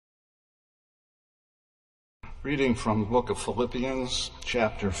Reading from the book of Philippians,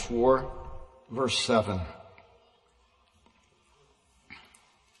 chapter 4, verse 7.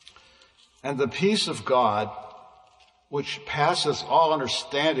 And the peace of God, which passeth all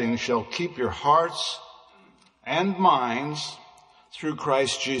understanding, shall keep your hearts and minds through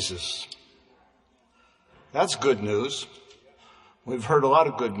Christ Jesus. That's good news. We've heard a lot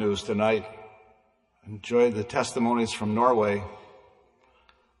of good news tonight. Enjoyed the testimonies from Norway.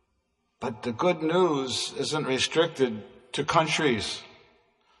 But the good news isn't restricted to countries.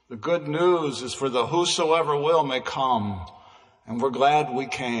 The good news is for the whosoever will may come. And we're glad we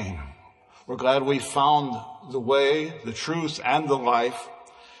came. We're glad we found the way, the truth, and the life.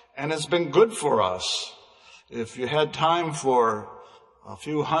 And it's been good for us. If you had time for a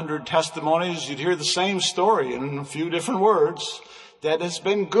few hundred testimonies, you'd hear the same story in a few different words, that it's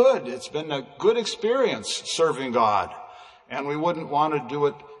been good. It's been a good experience serving God. And we wouldn't want to do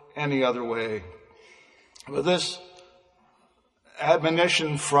it any other way. With this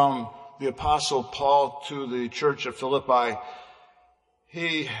admonition from the Apostle Paul to the church of Philippi,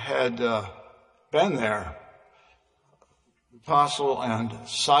 he had been there. The Apostle and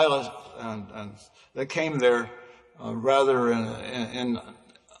Silas, and they came there rather in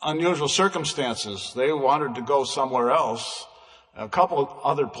unusual circumstances. They wanted to go somewhere else. A couple of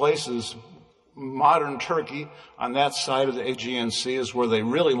other places, modern Turkey, on that side of the Aegean Sea is where they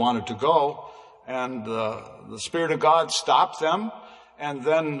really wanted to go. And the Spirit of God stopped them. And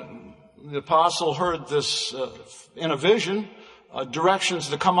then the apostle heard this in a vision, directions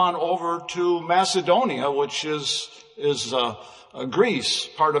to come on over to Macedonia, which is Greece,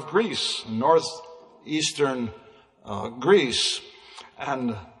 part of Greece, northeastern Greece.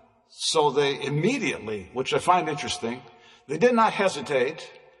 And so they immediately, which I find interesting, they did not hesitate.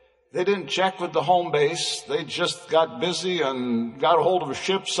 They didn't check with the home base. They just got busy and got a hold of a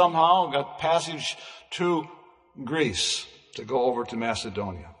ship somehow, got passage to Greece to go over to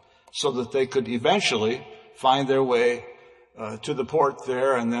Macedonia so that they could eventually find their way to the port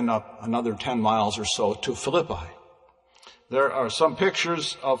there and then up another 10 miles or so to Philippi. There are some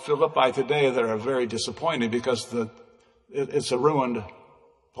pictures of Philippi today that are very disappointing because it's a ruined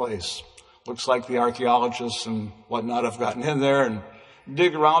place. Looks like the archaeologists and whatnot have gotten in there and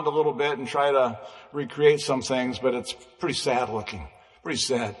dig around a little bit and try to recreate some things, but it's pretty sad looking. Pretty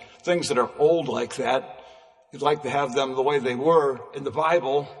sad. Things that are old like that, you'd like to have them the way they were in the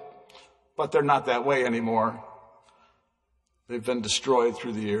Bible, but they're not that way anymore. They've been destroyed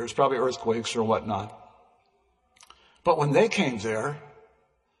through the years, probably earthquakes or whatnot. But when they came there,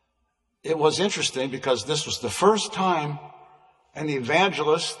 it was interesting because this was the first time an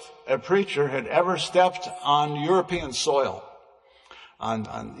evangelist, a preacher, had ever stepped on European soil.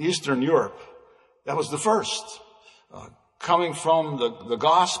 On Eastern Europe. That was the first. Coming from the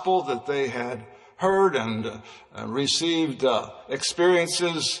gospel that they had heard and received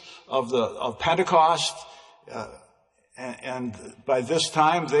experiences of Pentecost. And by this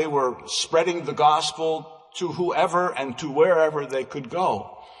time they were spreading the gospel to whoever and to wherever they could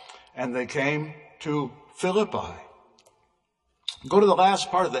go. And they came to Philippi. Go to the last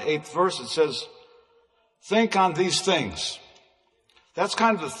part of the 8th verse. It says, think on these things. That's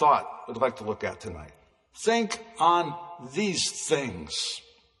kind of the thought I'd like to look at tonight. Think on these things.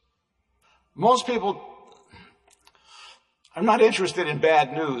 Most people are not interested in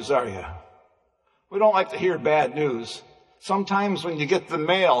bad news, are you? We don't like to hear bad news. Sometimes when you get the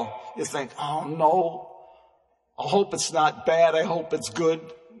mail, you think, oh no, I hope it's not bad. I hope it's good.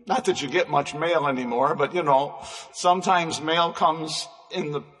 Not that you get much mail anymore, but sometimes mail comes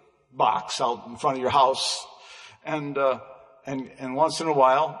in the box out in front of your house. And once in a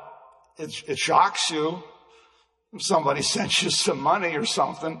while, it shocks you. If somebody sent you some money or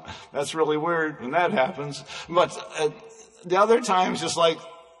something, that's really weird when that happens. But the other times, it's like,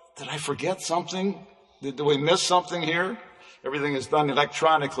 did I forget something? Did we miss something here? Everything is done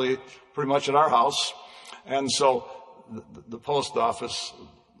electronically pretty much at our house. And so the post office,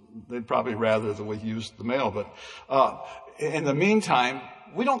 they'd probably rather that we used the mail. But in the meantime,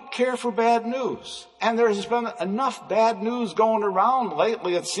 we don't care for bad news. And there's been enough bad news going around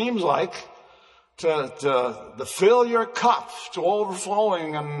lately, it seems like, to fill your cup to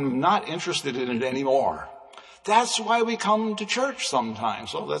overflowing. I'm not interested in it anymore. That's why we come to church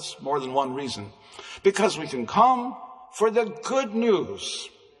sometimes. So that's more than one reason. Because we can come for the good news.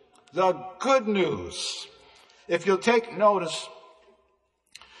 The good news. If you'll take notice,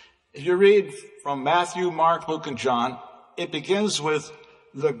 if you read from Matthew, Mark, Luke, and John, it begins with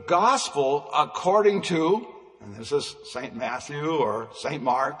the gospel according to, and this is St. Matthew or St.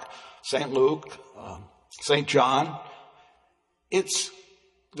 Mark, St. Luke, St. John. It's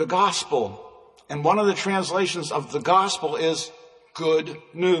the gospel. And one of the translations of the gospel is good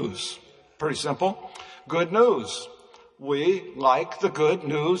news. Pretty simple. Good news. We like the good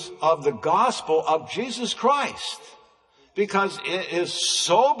news of the gospel of Jesus Christ because it is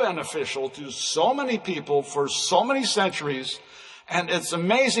so beneficial to so many people for so many centuries. And it's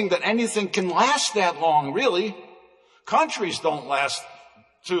amazing that anything can last that long, really. Countries don't last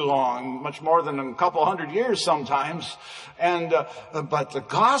too long, much more than a couple hundred years sometimes. But the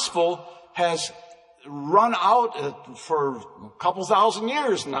gospel has run out for a couple thousand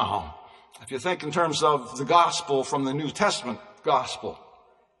years now. If you think in terms of the gospel from the New Testament gospel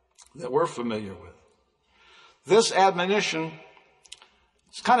that we're familiar with. This admonition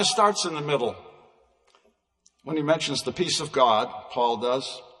kind of starts in the middle when he mentions the peace of God, Paul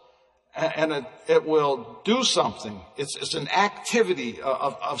does, and it will do something. It's an activity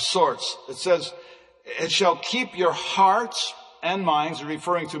of sorts. It says, it shall keep your hearts and minds,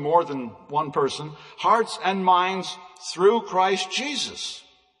 referring to more than one person, hearts and minds through Christ Jesus.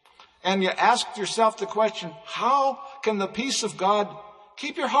 And you ask yourself the question, how can the peace of God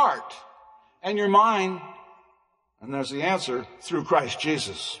keep your heart and your mind? And there's the answer, through Christ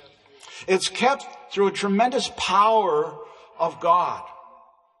Jesus. It's kept through a tremendous power of God.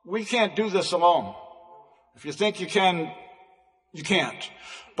 We can't do this alone. If you think you can, you can't.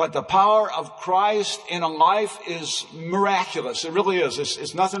 But the power of Christ in a life is miraculous. It really is.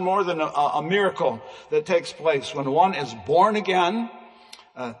 It's nothing more than a miracle that takes place when one is born again,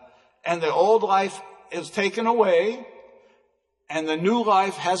 and the old life is taken away, and the new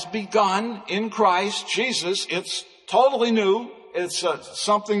life has begun in Christ Jesus. It's totally new. It's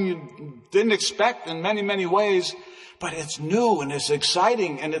something you didn't expect in many, many ways, but it's new and it's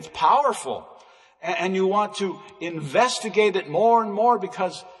exciting and it's powerful. And you want to investigate it more and more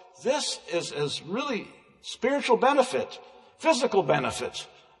because this is really spiritual benefit, physical benefit,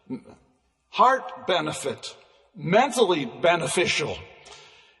 heart benefit, mentally beneficial.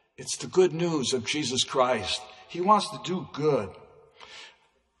 It's the good news of Jesus Christ. He wants to do good.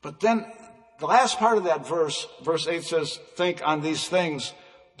 But then the last part of that verse 8 says, think on these things.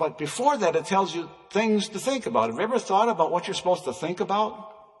 But before that, it tells you things to think about. Have you ever thought about what you're supposed to think about?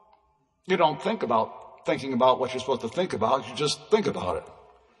 You don't think about thinking about what you're supposed to think about. You just think about it.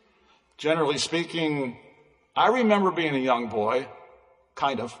 Generally speaking, I remember being a young boy,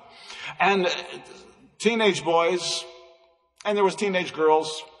 kind of, and teenage boys, and there was teenage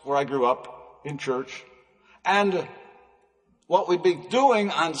girls where I grew up in church. And what we'd be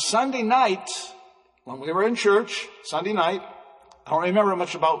doing on Sunday night, when we were in church, Sunday night, I don't remember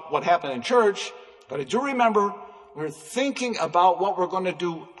much about what happened in church, but I do remember we're thinking about what we're going to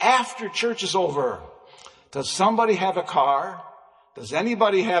do after church is over. Does somebody have a car? Does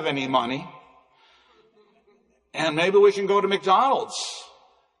anybody have any money? And maybe we can go to McDonald's.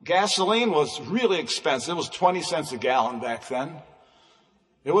 Gasoline was really expensive. It was 20 cents a gallon back then.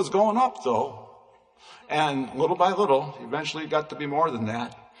 It was going up, though. And little by little, eventually it got to be more than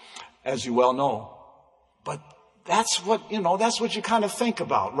that, as you well know. But that's what you kind of think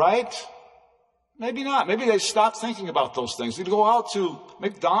about, right? Maybe not. Maybe they stopped thinking about those things. They'd go out to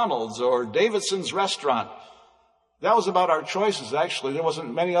McDonald's or Davidson's restaurant. That was about our choices, actually. There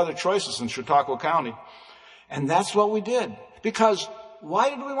wasn't many other choices in Chautauqua County. And that's what we did. Because why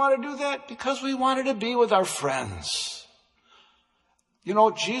did we want to do that? Because we wanted to be with our friends. You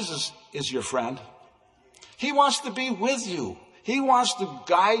know, Jesus is your friend. He wants to be with you. He wants to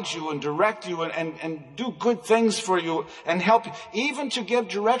guide you and direct you and do good things for you and help you, even to give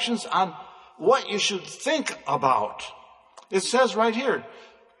directions on what you should think about. It says right here,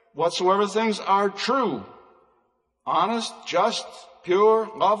 whatsoever things are true, honest, just, pure,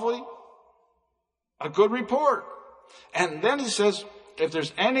 lovely, a good report. And then he says, if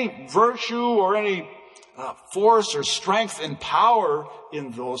there's any virtue or any force or strength and power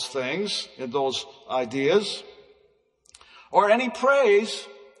in those things, in those ideas, or any praise,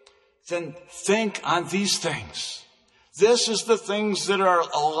 then think on these things. This is the things that are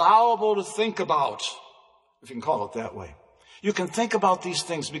allowable to think about, if you can call it that way. You can think about these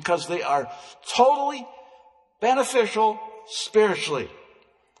things because they are totally beneficial spiritually.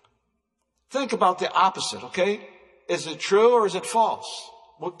 Think about the opposite, okay? Is it true or is it false?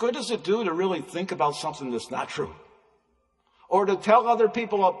 What good does it do to really think about something that's not true? Or to tell other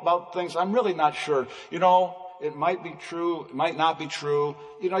people about things I'm really not sure. You know, it might be true, it might not be true.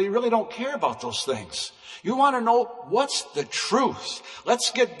 You know, you really don't care about those things. You want to know what's the truth.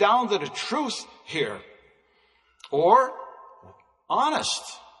 Let's get down to the truth here. Or honest.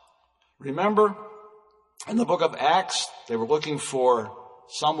 Remember, in the book of Acts, they were looking for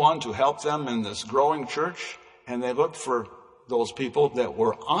someone to help them in this growing church, and they looked for those people that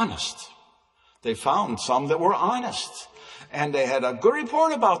were honest. They found some that were honest. And they had a good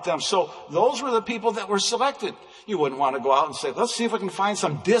report about them. So those were the people that were selected. You wouldn't want to go out and say, let's see if we can find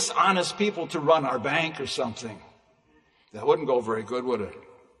some dishonest people to run our bank or something. That wouldn't go very good, would it?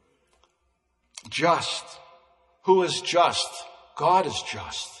 Just. Who is just? God is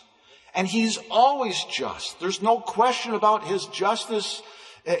just. And He's always just. There's no question about His justice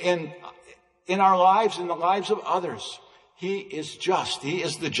in our lives, in the lives of others. He is just. He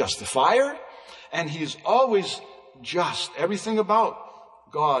is the justifier, and He's always just. Everything about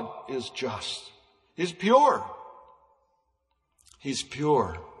God is just. He's pure. He's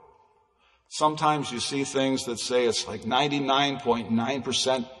pure. Sometimes you see things that say it's like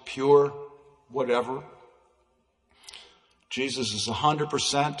 99.9% pure, whatever. Jesus is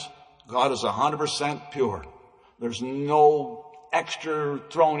 100%. God is 100% pure. There's no extra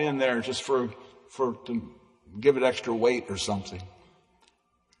thrown in there just for to give it extra weight or something.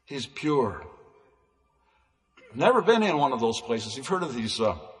 He's pure. Never been in one of those places. You've heard of these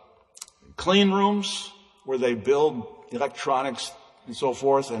clean rooms where they build electronics and so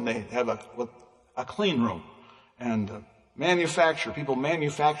forth, and they have a clean room. And people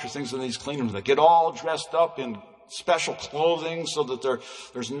manufacture things in these clean rooms. They get all dressed up in special clothing so that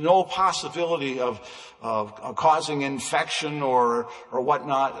there's no possibility of causing infection or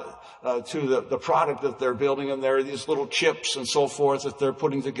whatnot to the product that they're building. And there are these little chips and so forth that they're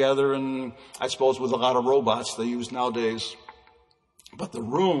putting together, and I suppose with a lot of robots they use nowadays. But the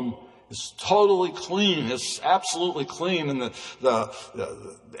room is totally clean. It's absolutely clean. And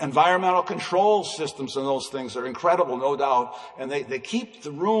the environmental control systems and those things are incredible, no doubt. And they keep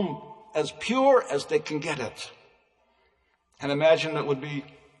the room as pure as they can get it. And imagine it would be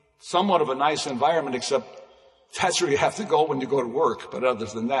somewhat of a nice environment, except that's where you have to go when you go to work. But other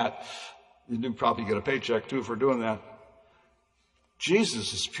than that, you do probably get a paycheck too for doing that.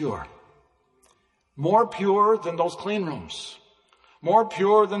 Jesus is pure. More pure than those clean rooms. More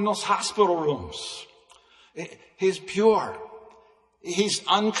pure than those hospital rooms. He's pure. He's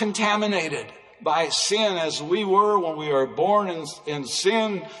uncontaminated by sin, as we were when we were born in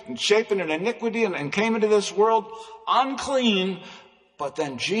sin and shapen in iniquity and came into this world unclean. But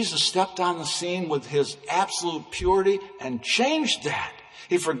then Jesus stepped on the scene with His absolute purity and changed that.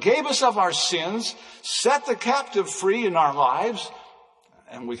 He forgave us of our sins, set the captive free in our lives,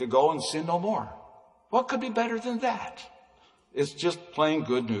 and we could go and sin no more. What could be better than that? It's just plain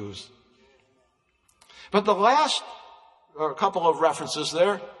good news. But the last couple of references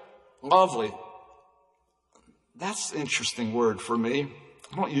there, lovely. That's an interesting word for me.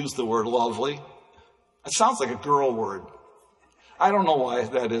 I don't use the word lovely. It sounds like a girl word. I don't know why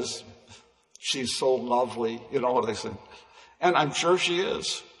that is. She's so lovely. You know what I said? And I'm sure she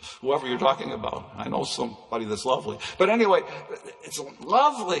is, whoever you're talking about. I know somebody that's lovely. But anyway, it's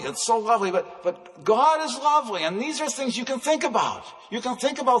lovely. It's so lovely. But God is lovely. And these are things you can think about. You can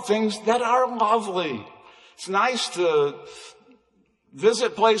think about things that are lovely. It's nice to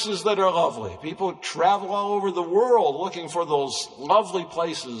visit places that are lovely. People travel all over the world looking for those lovely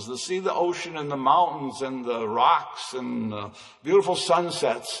places, to see the ocean and the mountains and the rocks and beautiful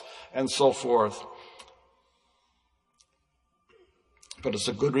sunsets and so forth. But it's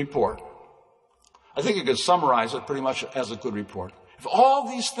a good report. I think you could summarize it pretty much as a good report. If all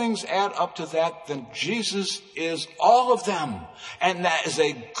these things add up to that, then Jesus is all of them. And that is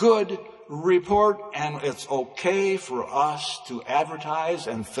a good report, and it's okay for us to advertise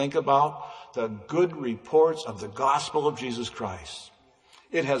and think about the good reports of the gospel of Jesus Christ.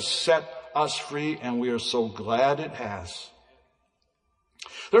 It has set us free, and we are so glad it has.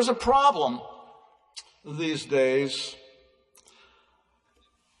 There's a problem these days.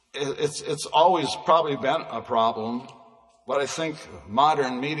 It's always probably been a problem, but I think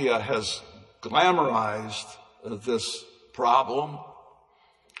modern media has glamorized this problem.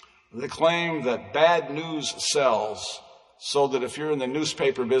 They claim that bad news sells, so that if you're in the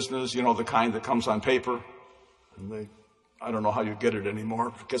newspaper business, you know, the kind that comes on paper, and I don't know how you get it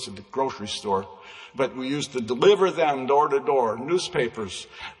anymore, I guess at the grocery store, but we used to deliver them door to door, newspapers,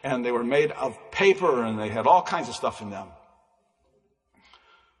 and they were made of paper, and they had all kinds of stuff in them.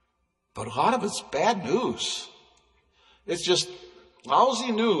 But a lot of it's bad news. It's just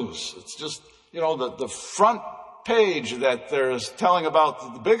lousy news. It's just, you know, the front page that there's telling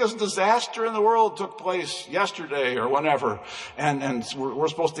about the biggest disaster in the world took place yesterday or whenever. And we're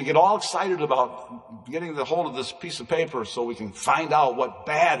supposed to get all excited about getting the hold of this piece of paper so we can find out what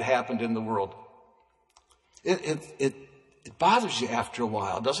bad happened in the world. It bothers you after a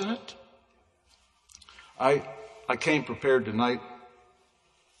while, doesn't it? I came prepared tonight.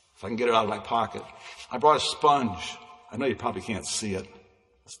 If I can get it out of my pocket. I brought a sponge. I know you probably can't see it.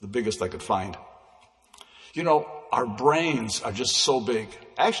 It's the biggest I could find. You know, our brains are just so big.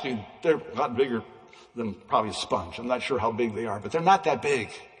 Actually, they're a lot bigger than probably a sponge. I'm not sure how big they are, but they're not that big.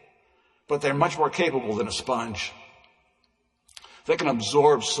 But they're much more capable than a sponge. They can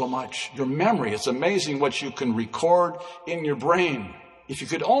absorb so much. Your memory, it's amazing what you can record in your brain. If you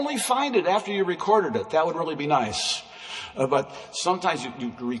could only find it after you recorded it, that would really be nice. But sometimes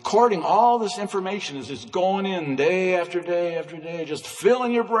you're recording all this information is just going in day after day after day, just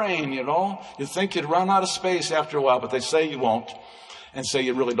filling your brain, you know. You think you'd run out of space after a while, but they say you won't, and say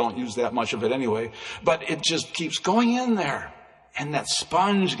you really don't use that much of it anyway. But it just keeps going in there. And that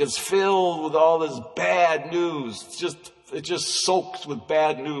sponge gets filled with all this bad news. It just soaks with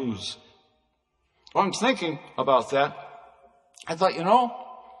bad news. Well, I'm thinking about that. I thought, you know,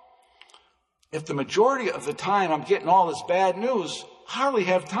 if the majority of the time I'm getting all this bad news, I hardly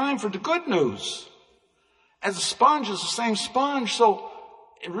have time for the good news. And the sponge is the same sponge, so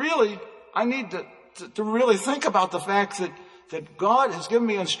really, I need to really think about the fact that God has given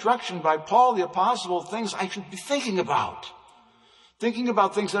me instruction by Paul the Apostle, things I should be thinking about. Thinking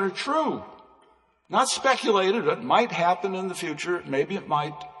about things that are true. Not speculated. It might happen in the future. Maybe it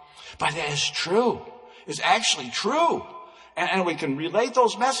might. But it is true. It's actually true. And we can relate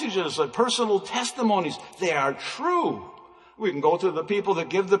those messages, like personal testimonies. They are true. We can go to the people that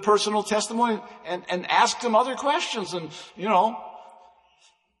give the personal testimony and ask them other questions and, you know,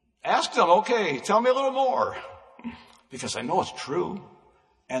 ask them, okay, tell me a little more. Because I know it's true.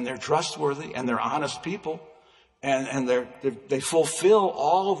 And they're trustworthy and they're honest people. And they fulfill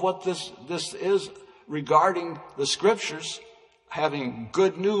all of what this is regarding the scriptures, having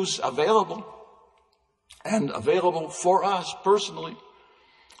good news available. And available for us personally.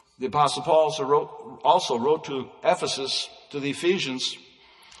 The Apostle Paul also wrote to Ephesus, to the Ephesians,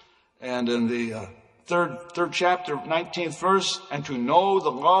 and in the third chapter, 19th verse, and to know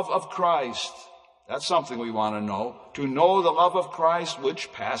the love of Christ. That's something we want to know. To know the love of Christ,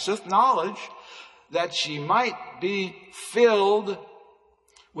 which passeth knowledge, that ye might be filled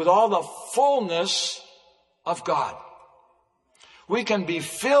with all the fullness of God. We can be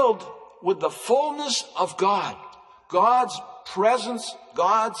filled with the fullness of God. God's presence,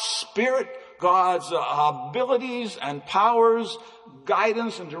 God's Spirit, God's abilities and powers,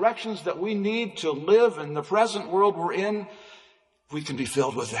 guidance and directions that we need to live in the present world we're in. We can be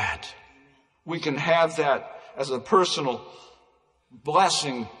filled with that. We can have that as a personal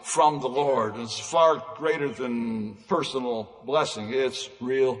blessing from the Lord. It's far greater than personal blessing. It's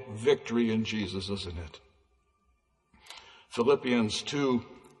real victory in Jesus, isn't it? Philippians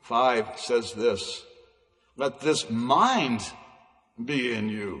 2:5 says this, let this mind be in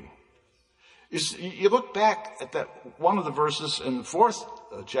you. You look back at that one of the verses in the fourth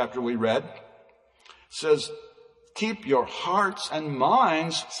chapter we read, it says, keep your hearts and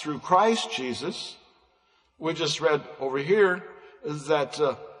minds through Christ Jesus. We just read over here that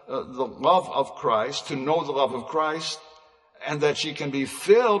the love of Christ, to know the love of Christ, and that ye can be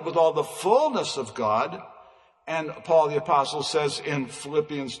filled with all the fullness of God. And Paul the Apostle says in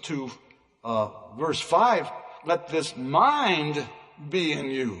Philippians 2, verse 5, let this mind be in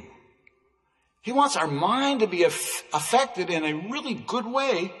you. He wants our mind to be affected in a really good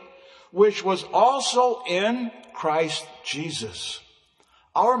way, which was also in Christ Jesus.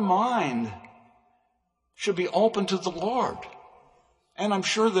 Our mind should be open to the Lord. And I'm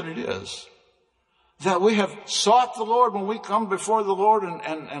sure that it is. That we have sought the Lord when we come before the Lord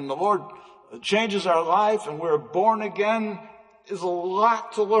and the Lord changes our life and we're born again, is a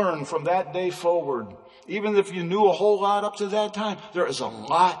lot to learn from that day forward. Even if you knew a whole lot up to that time, there is a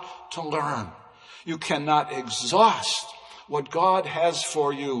lot to learn. You cannot exhaust what God has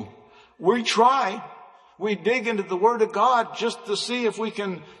for you. We try. We dig into the Word of God just to see if we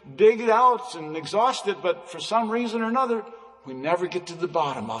can dig it out and exhaust it, but for some reason or another, we never get to the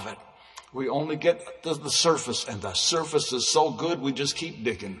bottom of it. We only get to the surface, and the surface is so good we just keep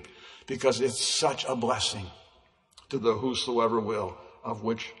digging because it's such a blessing to the whosoever will, of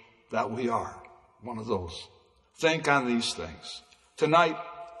which that we are one of those. Think on these things. Tonight,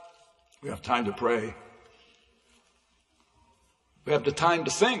 we have time to pray. We have the time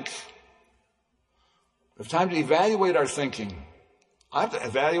to think. We have time to evaluate our thinking. I have to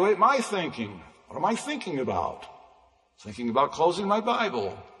evaluate my thinking. What am I thinking about? Thinking about closing my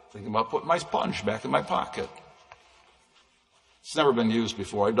Bible. Thinking about putting my sponge back in my pocket. It's never been used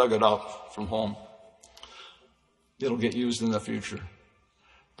before. I dug it out from home. It'll get used in the future.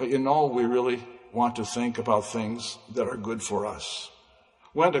 But you know, we really want to think about things that are good for us.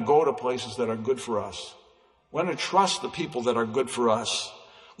 When to go to places that are good for us. When to trust the people that are good for us.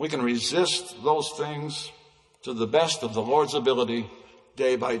 We can resist those things to the best of the Lord's ability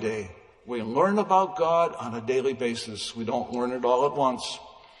day by day. We learn about God on a daily basis. We don't learn it all at once,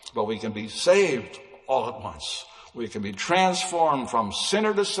 but we can be saved all at once. We can be transformed from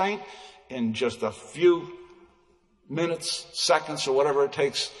sinner to saint in just a few minutes, seconds, or whatever it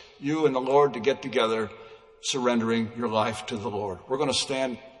takes you and the Lord to get together, surrendering your life to the Lord. We're going to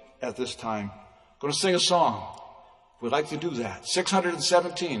stand at this time. We're going to sing a song. We'd like to do that.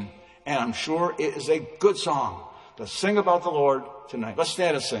 617. And I'm sure it is a good song to sing about the Lord tonight. Let's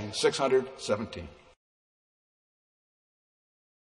stand and sing 617.